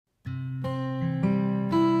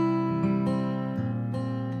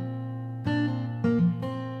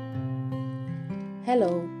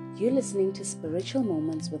Hello, you're listening to Spiritual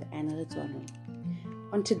Moments with Anna Letswalo.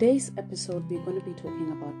 On today's episode, we're going to be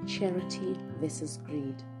talking about charity versus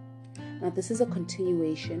greed. Now, this is a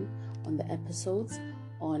continuation on the episodes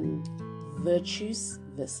on virtues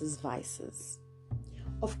versus vices.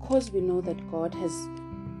 Of course, we know that God has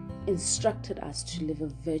instructed us to live a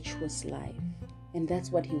virtuous life. And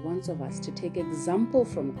that's what He wants of us, to take example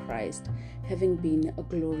from Christ, having been a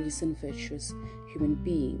glorious and virtuous human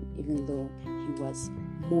being, even though He was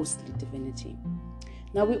mostly divinity.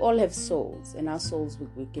 Now, we all have souls, and our souls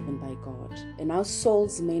were given by God. And our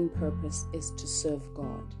soul's main purpose is to serve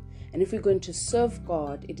God. And if we're going to serve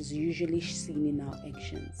God, it is usually seen in our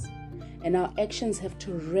actions. And our actions have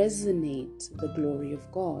to resonate the glory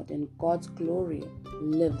of God, and God's glory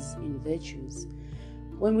lives in virtues.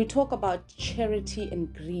 When we talk about charity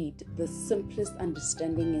and greed, the simplest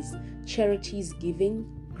understanding is charity is giving,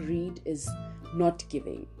 greed is not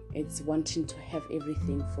giving. It's wanting to have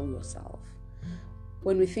everything for yourself.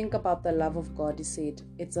 When we think about the love of God, He said,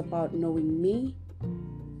 it's about knowing me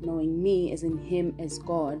as in Him as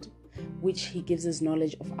God, which He gives us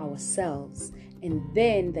knowledge of ourselves. And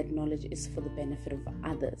then that knowledge is for the benefit of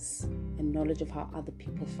others and knowledge of how other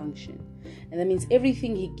people function. And that means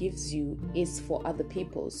everything He gives you is for other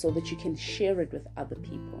people so that you can share it with other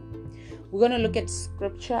people. We're going to look at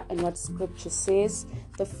scripture and what scripture says.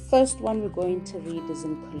 The first one we're going to read is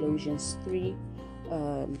in Colossians 3,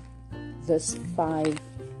 verse 5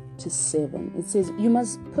 to 7. It says, "You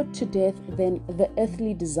must put to death then the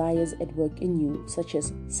earthly desires at work in you, such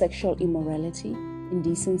as sexual immorality,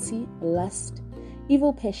 indecency, lust,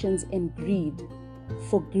 evil passions, and greed.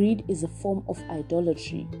 For greed is a form of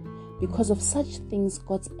idolatry. Because of such things,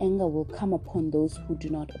 God's anger will come upon those who do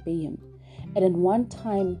not obey Him. And at one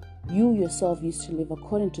time, you yourself used to live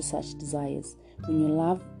according to such desires, when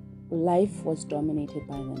your life was dominated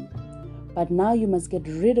by them. But now you must get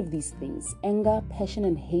rid of these things: anger, passion,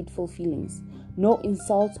 and hateful feelings. No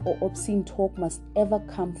insults or obscene talk must ever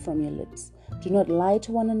come from your lips. Do not lie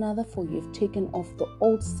to one another, for you have taken off the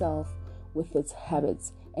old self with its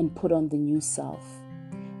habits and put on the new self.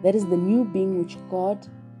 That is the new being which God,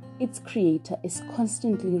 its creator, is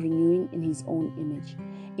constantly renewing in His own image,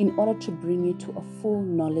 in order to bring you to a full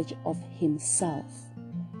knowledge of Himself.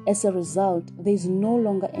 As a result, there is no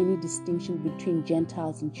longer any distinction between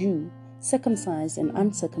Gentiles and Jew, circumcised and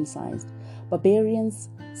uncircumcised, barbarians,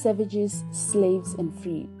 savages, slaves, and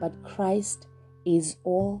free. But Christ is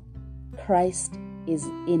all. Christ is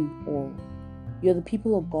in all. You're the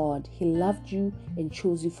people of God. He loved you and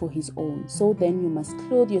chose you for His own. So then you must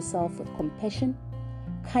clothe yourself with compassion,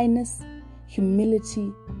 kindness,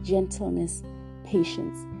 humility, gentleness,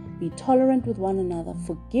 patience. Be tolerant with one another.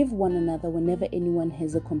 Forgive one another whenever anyone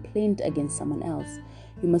has a complaint against someone else.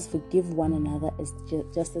 You must forgive one another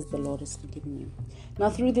just as the Lord has forgiven you." Now,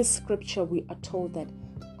 through this scripture, we are told that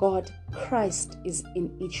God, Christ, is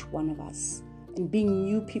in each one of us. And being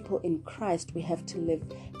new people in Christ, we have to live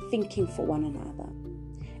thinking for one another.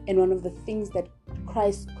 And one of the things that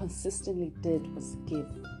Christ consistently did was give.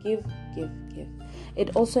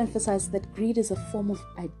 It also emphasized that greed is a form of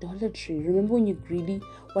idolatry. Remember, when you're greedy,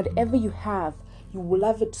 whatever you have, you will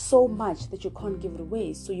love it so much that you can't give it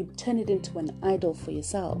away. So you turn it into an idol for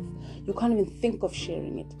yourself. You can't even think of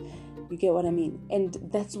sharing it. You get what I mean? And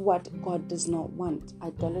that's what God does not want.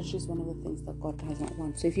 Idolatry is one of the things that God does not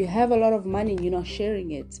want. So if you have a lot of money and you're not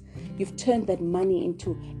sharing it, you've turned that money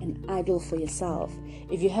into an idol for yourself.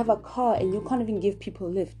 If you have a car and you can't even give people a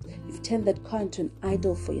lift, you've turned that car into an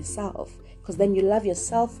idol for yourself. Because then you love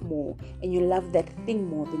yourself more and you love that thing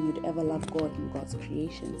more than you'd ever love God and God's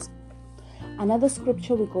creations. Another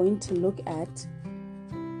scripture we're going to look at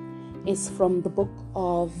is from the book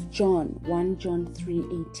of John, 1 John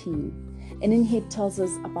 3:18. And in here it tells us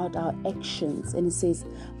about our actions. And it says,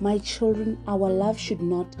 "My children, our love should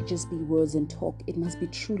not just be words and talk. It must be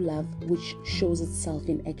true love which shows itself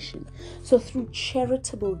in action." So through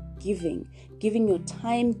charitable giving your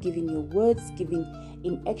time, giving your words, giving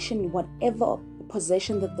in action, whatever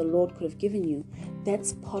possession that the Lord could have given you,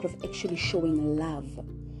 that's part of actually showing love.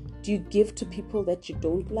 Do you give to people that you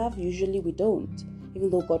don't love? Usually we don't,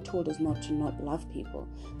 even though God told us not to not love people.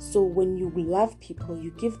 So when you love people,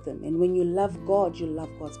 you give them. And when you love God, you love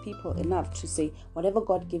God's people enough to say, whatever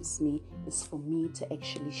God gives me is for me to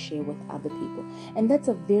actually share with other people. And that's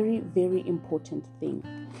a very, very important thing.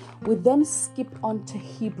 We then skip on to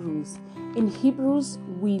Hebrews. In Hebrews,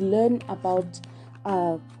 we learn about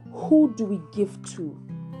who do we give to?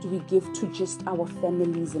 Do we give to just our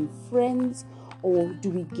families and friends? Or do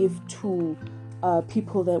we give to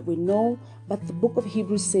people that we know? But the book of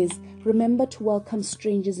Hebrews says, remember to welcome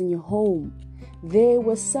strangers in your home. There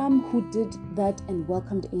were some who did that and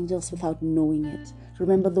welcomed angels without knowing it.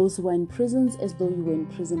 Remember those who are in prisons as though you were in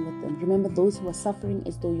prison with them. Remember those who are suffering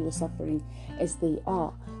as though you were suffering as they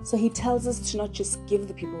are. So he tells us to not just give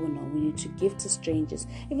the people we know. We need to give to strangers.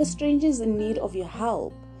 If a stranger is in need of your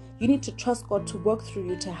help, you need to trust God to work through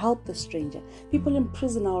you to help the stranger. People in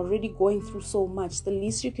prison are already going through so much. The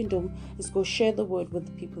least you can do is go share the word with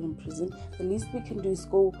the people in prison. The least we can do is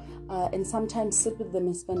go and sometimes sit with them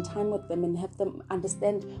and spend time with them and have them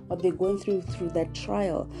understand what they're going through that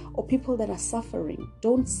trial. Or people that are suffering.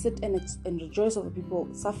 Don't sit and rejoice over people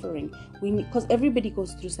suffering. Because everybody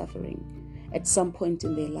goes through suffering at some point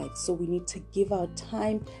in their life. So we need to give our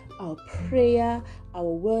time, our prayer, our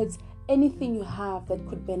words. Anything you have that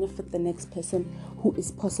could benefit the next person who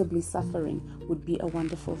is possibly suffering would be a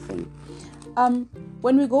wonderful thing.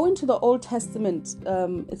 When we go into the Old Testament,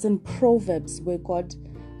 it's in Proverbs where God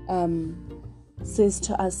says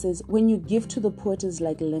to us, when you give to the poor, it is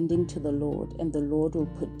like lending to the Lord, and the Lord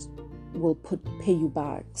will pay you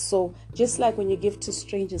back. So just like when you give to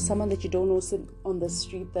strangers, someone that you don't know sit on the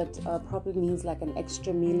street that probably needs like an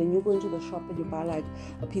extra meal, and you go into the shop and you buy like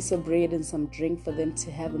a piece of bread and some drink for them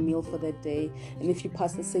to have a meal for that day. And if you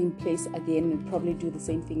pass the same place again, you probably do the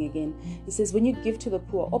same thing again. It says when you give to the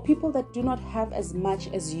poor, or people that do not have as much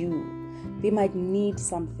as you, they might need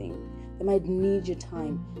something. They might need your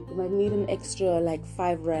time. They might need an extra like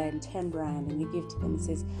 5 rand, 10 rand, and you give to them. It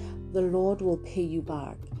says the Lord will pay you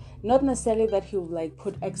back. Not necessarily that he'll like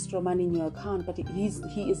put extra money in your account, but he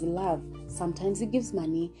is love. Sometimes he gives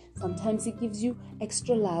money. Sometimes he gives you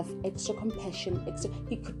extra love, extra compassion,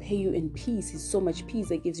 he could pay you in peace. He's so much peace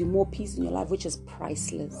that gives you more peace in your life, which is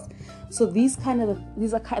priceless. So these are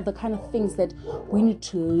the kind of things that we need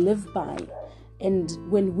to live by. And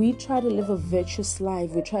when we try to live a virtuous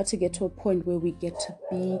life, we try to get to a point where we get to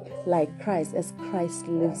be like Christ, as Christ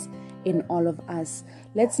lives in all of us.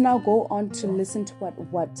 Let's now go on to listen to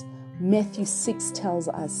what Matthew 6 tells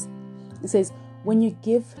us. It says, when you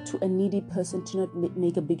give to a needy person, do not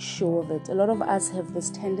make a big show of it. A lot of us have this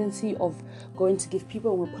tendency of going to give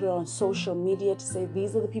people, and we put it on social media to say,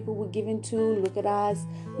 these are the people we're giving to. Look at us.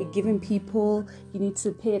 We're giving people. You need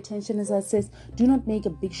to pay attention. As it says, do not make a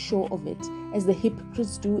big show of it, as the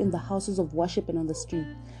hypocrites do in the houses of worship and on the street.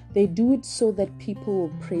 They do it so that people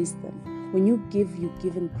will praise them. When you give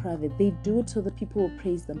in private. They do it so that people will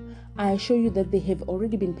praise them. I assure you that they have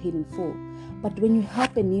already been paid in full. But when you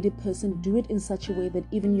help a needy person, do it in such a way that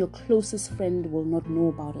even your closest friend will not know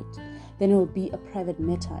about it. Then it will be a private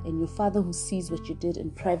matter, and your Father who sees what you did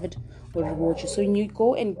in private will reward you. So when you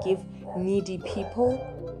go and give needy people,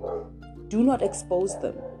 do not expose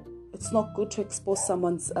them. It's not good to expose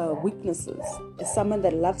someone's weaknesses. As someone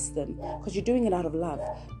that loves them, because you're doing it out of love.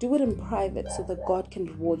 Do it in private so that God can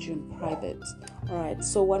reward you in private. All right.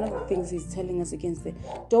 So one of the things he's telling us against it,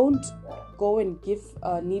 don't go and give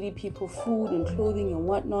needy people food and clothing and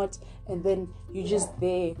whatnot, and then you're just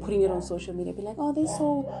there putting it on social media, be like, oh, they're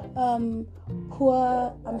so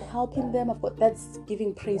poor, I'm helping them. That's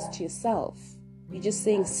giving praise to yourself. You're just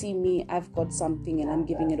saying, see me, I've got something and I'm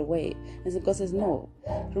giving it away. And so God says, no.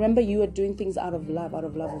 Remember, you are doing things out of love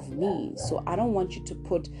of me. So I don't want you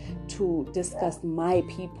to discuss my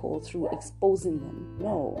people through exposing them.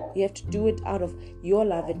 No, you have to do it out of your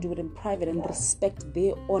love and do it in private and respect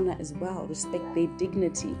their honor as well. Respect their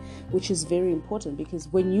dignity, which is very important, because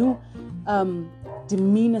when you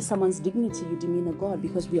demean someone's dignity, you demean God,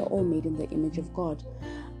 because we are all made in the image of God.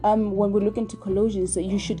 When we look into Colossians,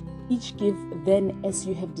 you should each give then as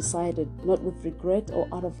you have decided, not with regret or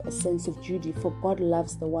out of a sense of duty, for God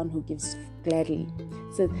loves the one who gives gladly.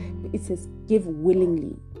 So it says, give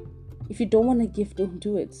willingly. If you don't want to give, don't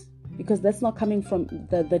do it, because that's not coming from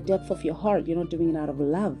the depth of your heart. You're not doing it out of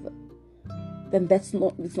love. Then it's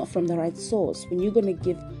not from the right source. When you're going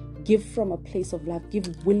to give from a place of love. Give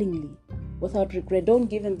willingly, without regret. Don't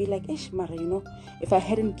give and be like, Mara, if I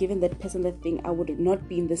hadn't given that person that thing, I would not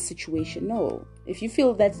be in this situation. No. If you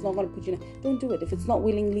feel that's not going to put you in, don't do it. If it's not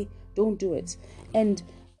willingly, don't do it. And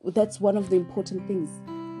that's one of the important things.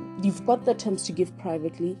 You've got the terms to give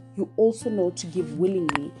privately. You also know to give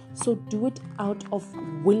willingly. So do it out of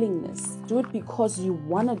willingness. Do it because you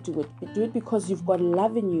want to do it. Do it because you've got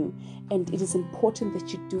love in you. And it is important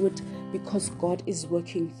that you do it because God is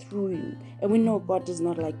working through you. And we know God does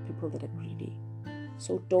not like people that are greedy.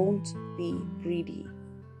 So don't be greedy.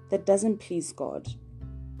 That doesn't please God.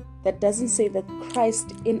 That doesn't say that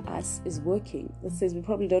Christ in us is working. That says we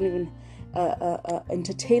probably don't even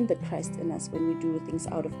entertain the Christ in us when we do things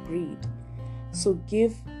out of greed. So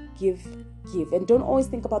give give. And don't always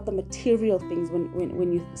think about the material things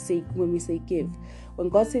when we say give. When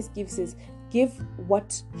God says give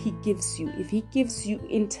what He gives you. If He gives you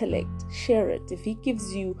intellect, share it. If He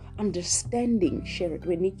gives you understanding, share it.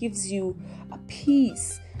 When He gives you a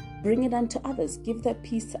peace, bring it unto others. Give that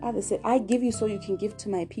peace to others. Say, I give you so you can give to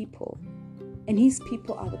my people. And His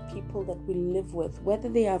people are the people that we live with, whether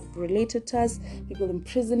they are related to us, people in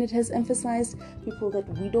prison, it has emphasized, people that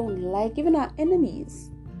we don't like, even our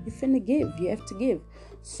enemies. You finna give, you have to give.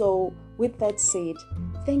 So with that said,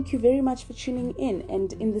 thank you very much for tuning in.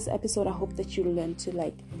 And in this episode, I hope that you learn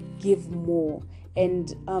to give more, and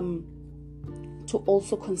to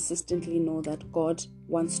also consistently know that God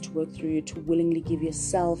wants to work through you, to willingly give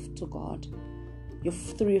yourself to God.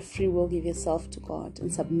 Through your free will, give yourself to God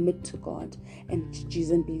and submit to God and to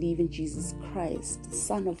Jesus, and believe in Jesus Christ, the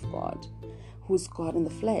Son of God, who is God in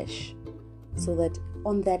the flesh, so that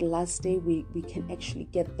on that last day we can actually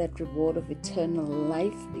get that reward of eternal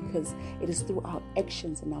life, because it is through our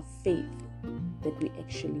actions and our faith that we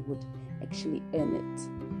would earn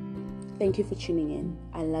it. Thank you for tuning in.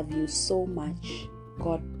 I love you so much.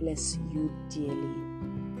 God bless you dearly,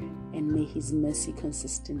 and may His mercy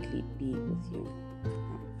consistently be with you.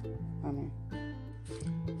 Amen.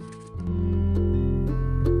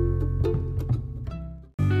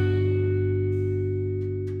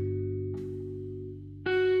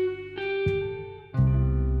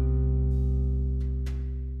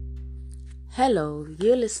 Hello,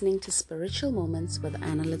 you're listening to Spiritual Moments with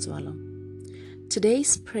Anna Letswalo.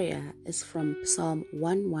 Today's prayer is from Psalm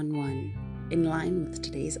 111, in line with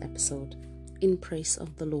today's episode, in praise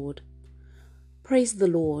of the Lord. Praise the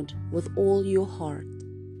Lord with all your heart.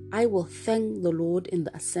 I will thank the Lord in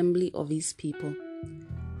the assembly of His people.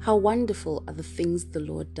 How wonderful are the things the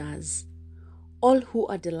Lord does. All who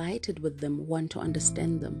are delighted with them want to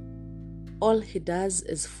understand them. All He does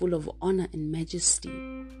is full of honor and majesty.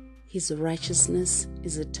 His righteousness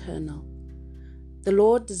is eternal. The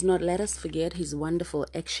Lord does not let us forget His wonderful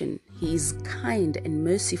action. He is kind and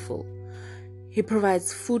merciful. He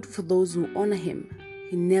provides food for those who honor Him.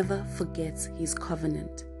 He never forgets His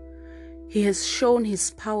covenant. He has shown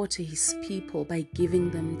His power to His people by giving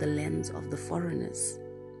them the lands of the foreigners.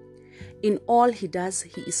 In all He does,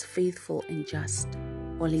 He is faithful and just.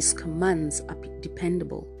 All His commands are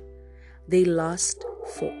dependable. They last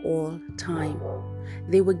for all time.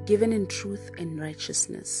 They were given in truth and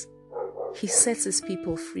righteousness. He sets His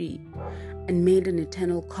people free and made an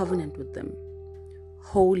eternal covenant with them.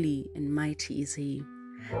 Holy and mighty is He.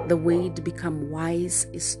 The way to become wise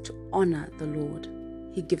is to honor the Lord.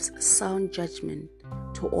 He gives sound judgment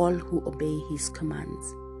to all who obey His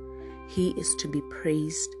commands. He is to be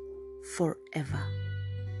praised forever.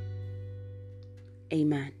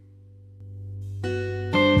 Amen.